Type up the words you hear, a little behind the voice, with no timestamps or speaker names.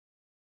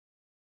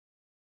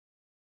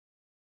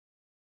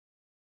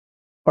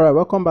All right,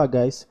 welcome back,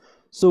 guys.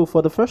 So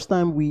for the first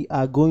time, we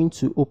are going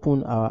to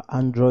open our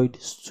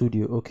Android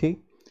Studio, okay?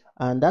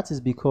 And that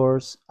is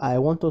because I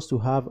want us to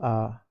have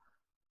our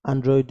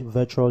Android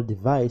virtual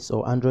device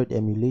or Android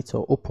emulator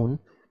open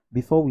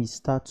before we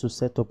start to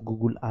set up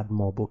Google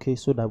AdMob, okay?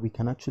 So that we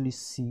can actually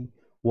see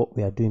what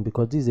we are doing,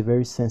 because this is a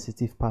very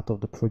sensitive part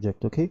of the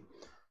project, okay?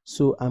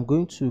 So I'm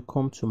going to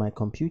come to my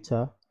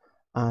computer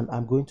and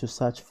I'm going to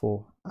search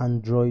for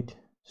Android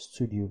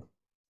Studio,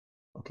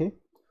 okay?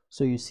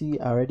 So you see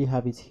I already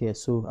have it here,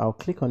 so I'll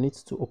click on it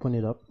to open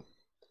it up,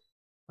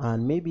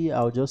 and maybe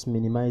I'll just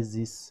minimize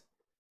this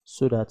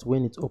so that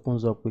when it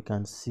opens up we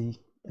can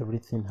see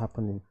everything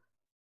happening.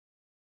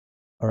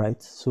 All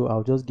right, so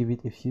I'll just give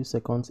it a few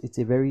seconds. It's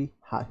a very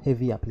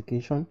heavy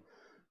application,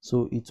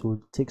 so it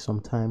will take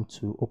some time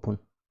to open.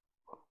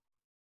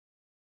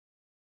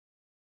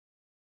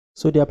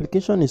 So the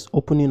application is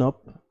opening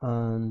up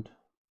and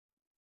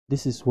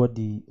this is what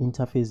the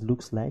interface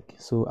looks like.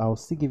 So I'll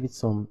still give it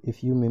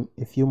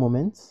a few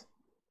moments.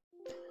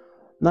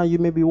 Now you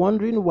may be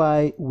wondering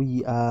why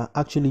we are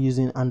actually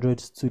using Android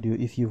Studio.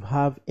 If you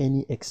have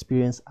any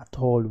experience at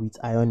all with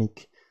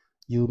Ionic,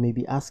 you may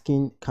be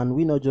asking, can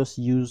we not just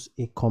use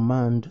a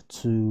command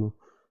to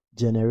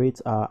generate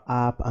our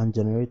app and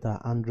generate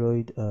our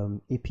Android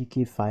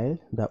APK file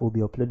that will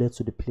be uploaded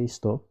to the Play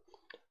Store?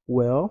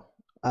 Well,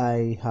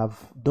 I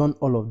have done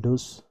all of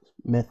those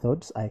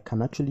methods. I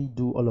can actually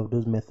do all of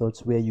those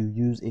methods where you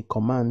use a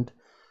command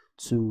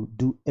to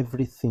do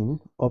everything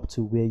up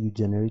to where you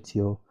generate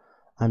your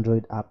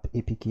Android app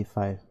APK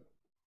file.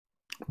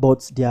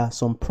 But there are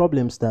some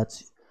problems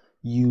that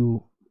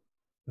you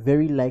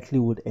very likely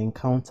would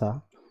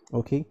encounter,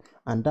 okay?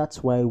 And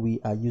that's why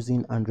we are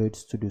using Android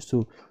Studio.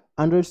 So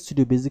Android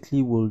Studio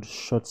basically will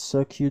short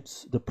circuit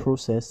the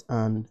process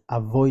and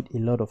avoid a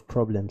lot of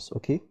problems,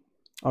 okay?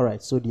 All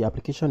right, so the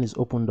application is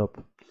opened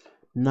up.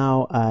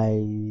 Now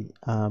I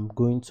am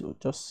going to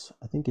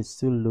I think it's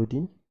still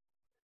loading.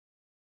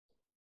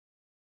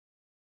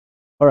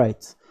 All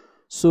right,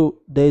 so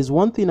there is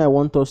one thing I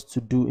want us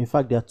to do. In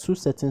fact, there are two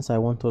settings I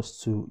want us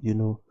to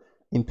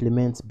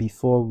implement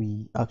before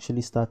we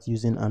actually start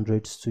using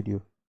Android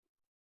Studio.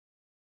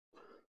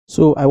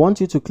 So I want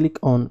you to click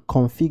on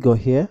configure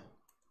here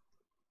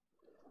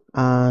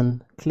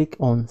and click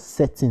on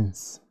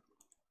settings.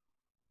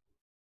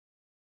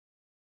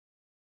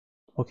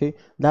 Okay,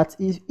 that's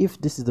if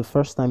this is the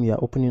first time you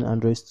are opening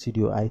Android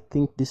Studio. I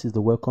think this is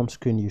the welcome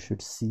screen you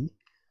should see.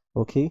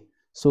 Okay,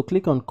 so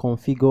click on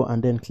configure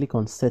and then click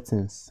on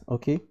settings.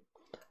 Okay,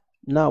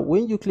 now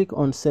when you click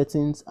on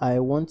settings, I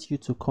want you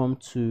to come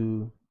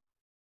to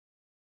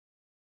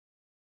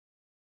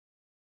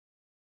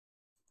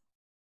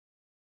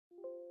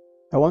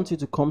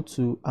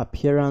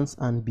appearance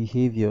and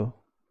behavior.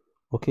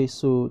 Okay,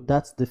 so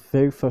that's the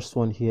very first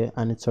one here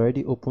and it's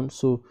already open.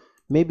 So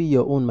maybe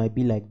your own might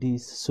be like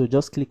this. So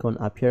just click on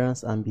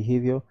appearance and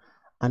behavior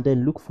and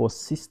then look for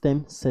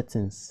system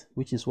settings,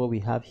 which is what we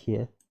have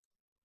here.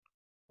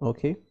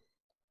 Okay,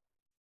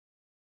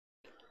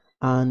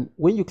 and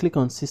when you click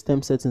on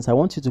system settings, I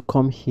want you to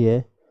come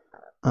here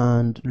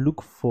and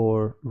look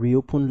for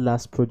reopen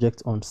last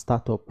project on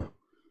startup.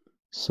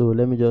 So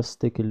let me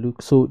just take a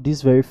look. So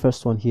this very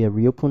first one here,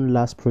 reopen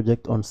last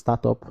project on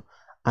startup,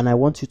 and I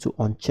want you to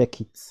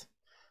uncheck it.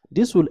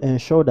 This will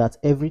ensure that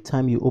every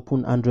time you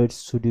open Android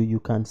Studio,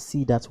 you can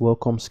see that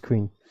welcome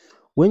screen.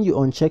 When you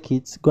uncheck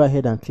it, go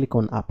ahead and click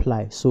on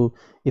apply. So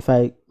if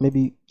I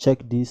maybe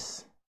check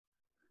this,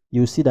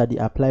 you'll see that the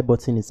apply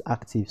button is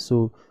active.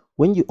 So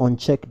when you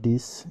uncheck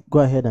this, go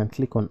ahead and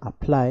click on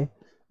apply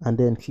and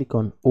then click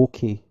on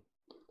OK.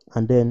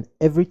 And then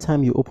every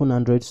time you open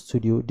Android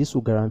Studio, this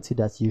will guarantee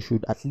that you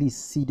should at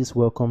least see this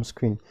welcome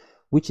screen,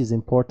 which is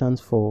important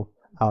for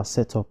our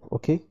setup.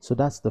 Okay, so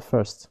that's the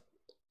first.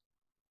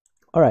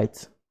 All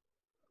right,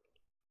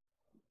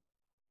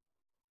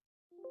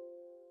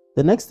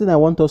 the next thing I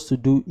want us to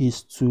do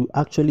is to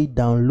actually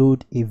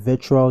download a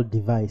virtual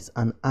device,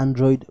 an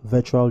Android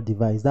virtual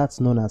device that's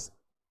known as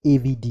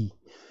AVD,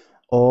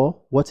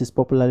 or what is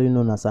popularly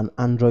known as an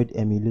Android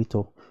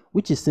emulator,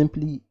 which is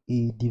simply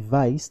a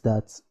device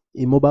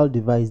a mobile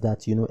device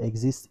that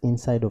exists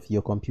inside of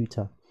your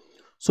computer.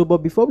 So but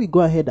before we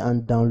go ahead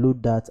and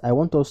download that, I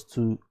want us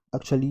to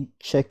actually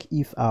check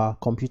if our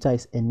computer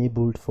is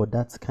enabled for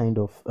that kind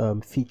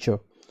of feature.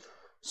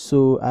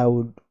 So I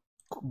would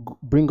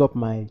bring up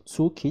my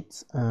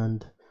toolkit,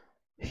 and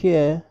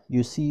here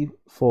you see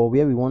for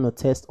where we want to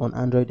test on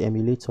Android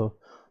emulator,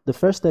 the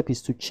first step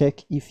is to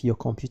check if your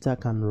computer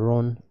can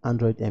run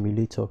Android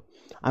emulator.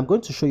 I'm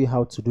going to show you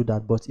how to do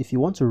that, but if you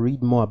want to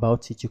read more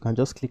about it, you can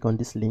just click on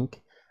this link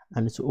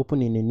and it's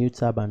open in a new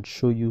tab and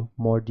show you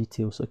more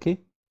details. Okay,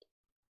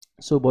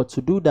 so but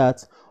to do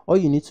that, all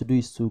you need to do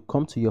is to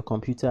come to your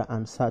computer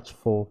and search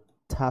for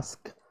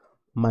Task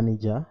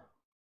Manager.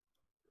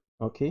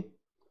 Okay,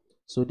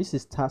 so this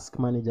is Task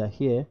Manager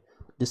here.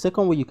 The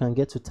second way you can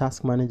get to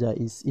Task Manager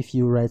is if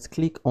you right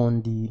click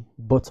on the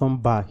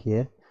bottom bar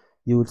here,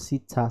 you will see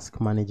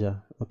Task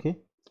Manager. Okay,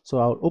 so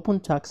I'll open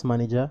Task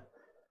Manager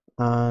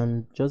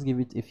and just give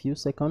it a few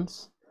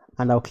seconds,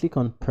 and I'll click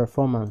on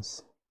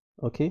performance.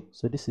 Okay,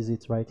 so this is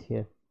it right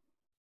here.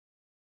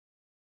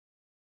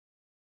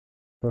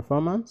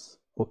 Performance.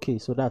 Okay,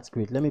 so that's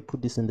great. Let me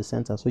put this in the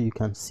center so you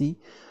can see.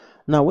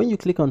 Now when you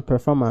click on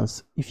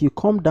performance, if you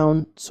come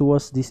down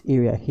towards this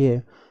area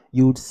here,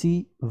 you would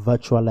see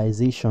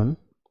virtualization,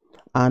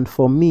 and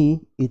for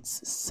me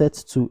it's set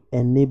to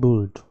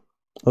enabled.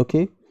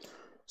 Okay,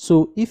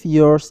 so if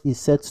yours is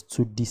set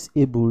to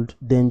disabled,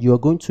 then you're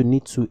going to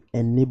need to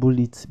enable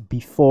it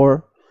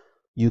before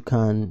you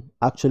can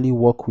actually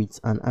work with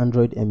an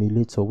Android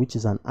emulator, which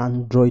is an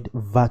Android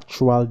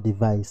virtual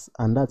device,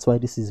 and that's why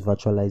this is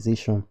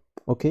virtualization.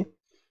 Okay,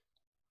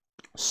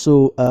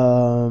 so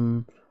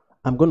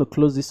I'm going to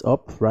close this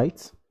up,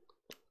 right?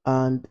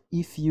 And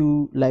if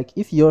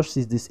yours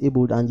is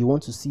disabled and you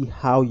want to see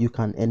how you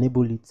can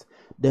enable it,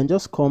 then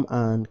just come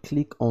and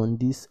click on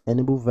this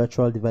enable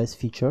virtual device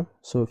feature.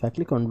 So if I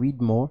click on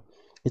read more,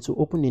 it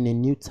will open in a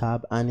new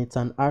tab, and it's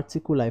an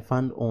article I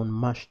found on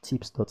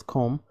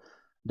mashtips.com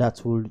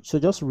that will, so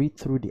just read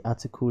through the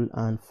article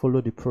and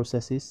follow the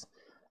processes,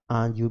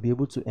 and you'll be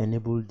able to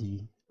enable the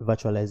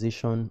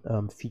virtualization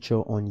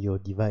feature on your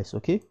device.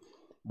 Okay,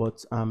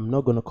 but I'm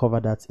not going to cover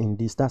that in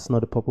this. That's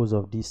not the purpose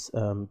of this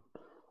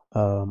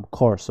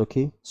course.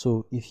 Okay,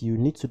 so if you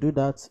need to do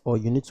that, or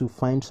you need to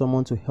find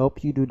someone to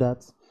help you do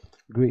that,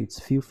 great,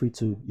 feel free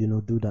to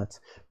do that.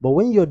 But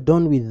when you're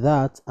done with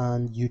that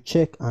and you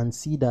check and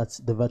see that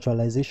the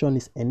virtualization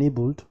is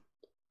enabled,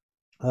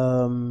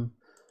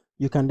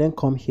 you can then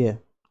come here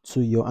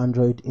to your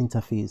Android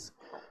interface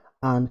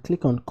and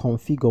click on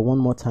configure one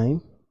more time,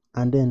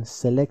 and then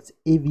select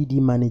AVD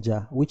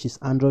Manager, which is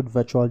Android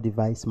Virtual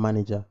Device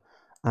Manager,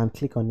 and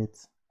click on it.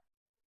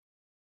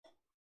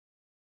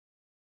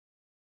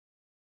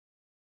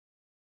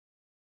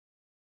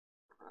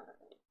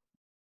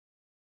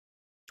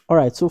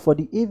 Alright, so for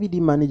the AVD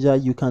Manager,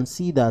 you can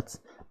see that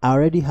I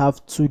already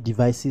have two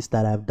devices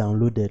that I've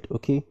downloaded.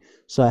 Okay,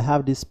 so I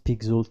have this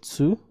Pixel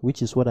 2,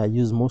 which is what I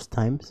use most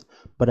times,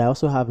 but I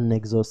also have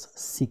Nexus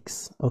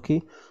 6.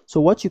 Okay, so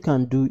what you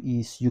can do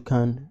is you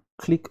can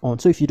click on,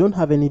 so if you don't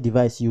have any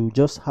device, you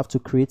just have to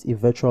create a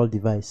virtual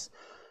device.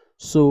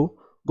 So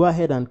go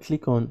ahead and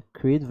click on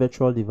create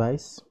virtual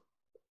device,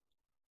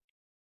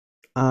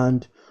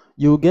 and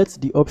you'll get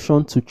the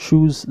option to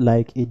choose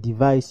like a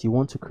device you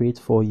want to create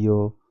for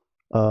your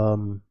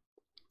an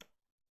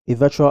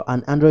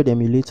Android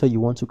emulator you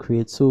want to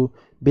create. So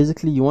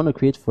basically you want to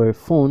create for a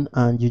phone,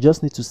 and you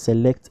just need to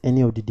select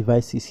any of the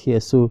devices here.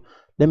 So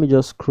let me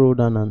just scroll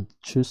down and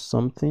choose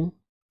something.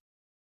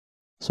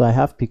 So I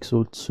have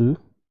Pixel 2.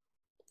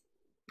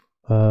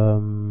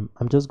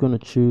 I'm just going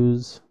to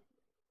choose,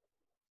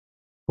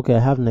 okay, I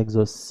have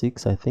Nexus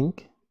 6, I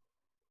think.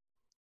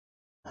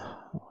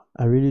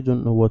 I really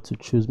don't know what to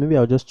choose. Maybe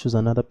I'll just choose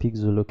another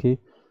Pixel. Okay,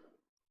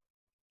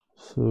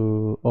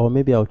 so, or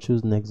maybe I'll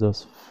choose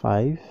Nexus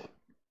 5.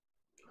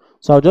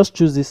 So I'll just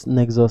choose this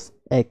Nexus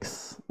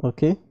X.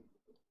 Okay,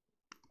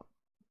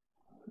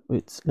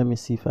 wait, let me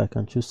see if I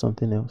can choose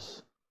something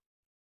else.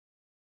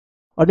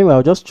 Anyway,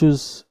 I'll just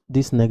choose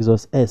this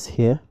Nexus S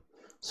here.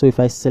 So if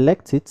I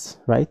select it,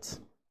 right,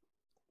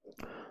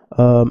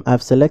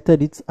 I've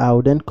selected it.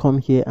 I'll then come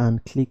here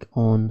and click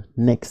on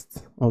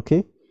next.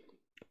 Okay,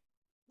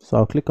 so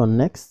I'll click on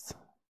next.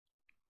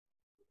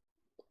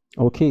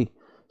 Okay,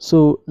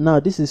 so now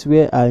this is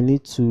where I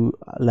need to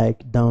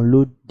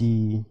download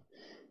the,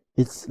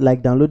 it's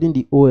like downloading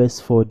the OS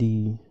for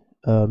the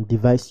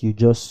device you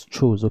just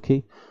chose.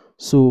 Okay,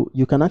 so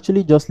you can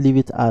actually just leave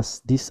it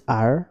as this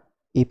R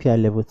API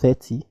level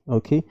 30.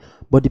 Okay,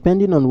 but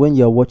depending on when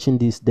you're watching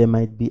this, there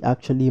might be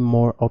actually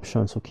more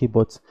options. Okay,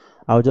 but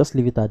I'll just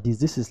leave it at this.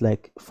 This is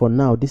like, for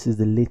now, this is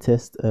the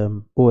latest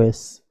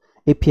OS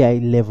API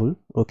level.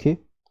 Okay,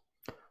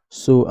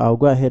 so I'll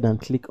go ahead and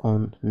click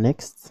on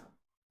next.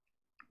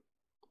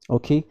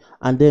 Okay,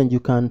 and then you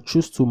can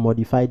choose to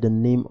modify the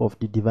name of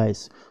the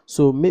device.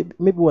 So maybe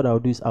what I'll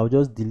do is I'll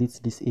just delete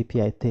this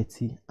API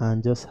 30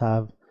 and just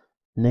have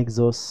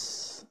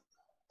Nexus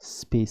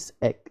space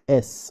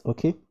S.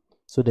 Okay,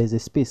 so there's a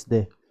space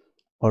there.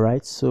 All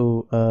right,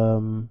 so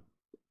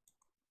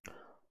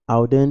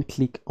I'll then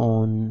click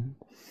on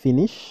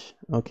finish.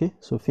 Okay,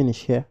 so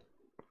finish here,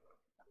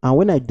 and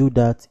when I do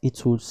that,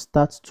 it will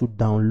start to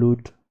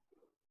download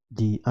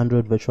the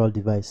Android virtual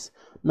device.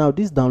 Now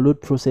this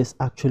download process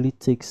actually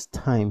takes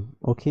time.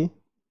 Okay,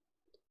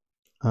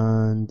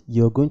 and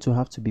you're going to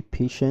have to be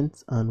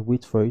patient and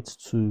wait for it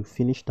to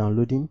finish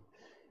downloading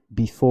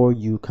before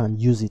you can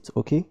use it.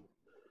 Okay,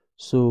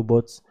 so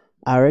but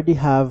I already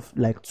have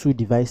like two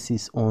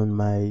devices on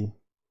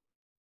my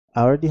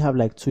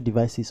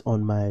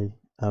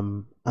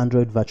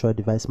Android virtual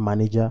device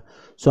manager,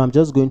 so I'm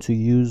just going to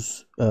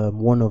use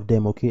one of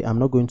them. Okay, I'm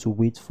not going to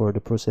wait for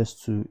the process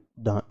to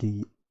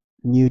the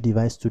new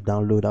device to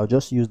download. I'll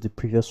just use the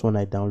previous one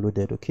I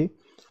downloaded. Okay,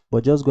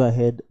 but just go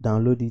ahead,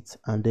 download it,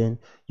 and then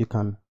you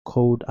can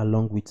code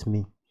along with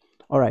me.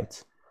 All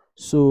right,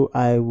 so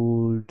I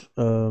would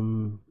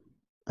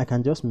I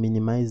can just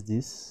minimize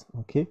this.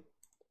 Okay,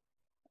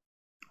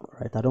 All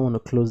right, I don't want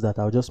to close that.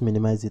 I'll just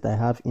minimize it. I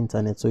have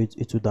internet, so it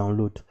will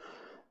download.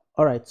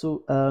 All right,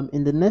 so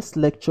in the next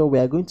lecture, we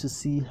are going to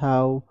see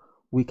how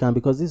we can,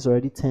 because this is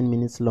already 10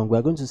 minutes long, we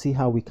are going to see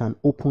how we can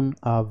open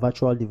our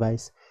virtual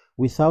device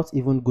without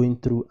even going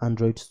through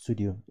Android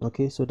Studio.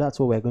 Okay, so that's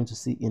what we're going to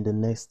see in the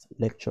next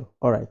lecture.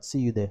 All right, see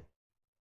you there.